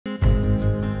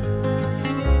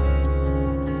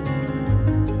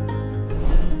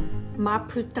My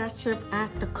perspective as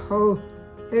the coach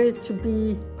is to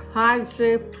be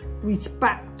positive,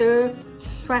 respectful,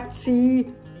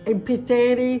 trusty,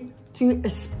 empathetic, to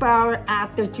inspire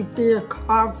others to build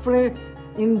confidence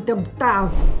in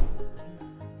themselves.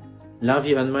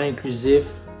 L'environnement inclusif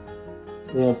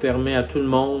où on permet à tout le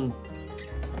monde,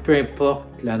 peu importe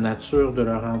la nature de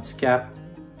leur handicap,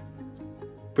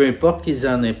 peu importe qu'ils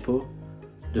en aient pas,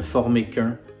 de former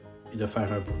qu'un et de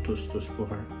faire un pour tous, tous pour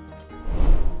un.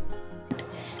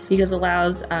 Because it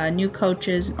allows new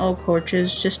coaches and old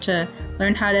coaches just to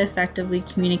learn how to effectively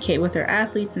communicate with their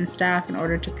athletes and staff in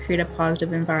order to create a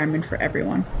positive environment for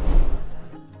everyone.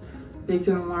 They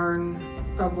can learn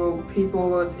about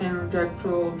people with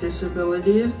intellectual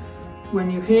disabilities.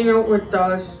 When you hang out with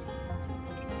us,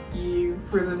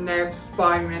 for the next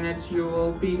 5 minutes, you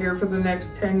will be here for the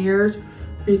next 10 years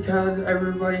because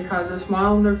everybody has a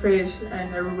smile on their face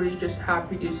and everybody's just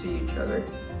happy to see each other.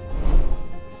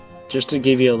 Just to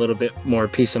give you a little bit more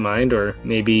peace of mind, or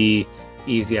maybe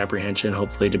ease the apprehension,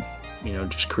 hopefully to,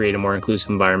 just create a more inclusive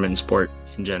environment in sport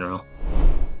in general.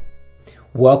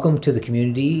 Welcome to the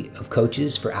community of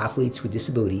coaches for athletes with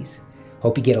disabilities.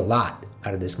 Hope you get a lot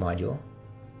out of this module.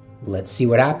 Let's see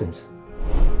what happens.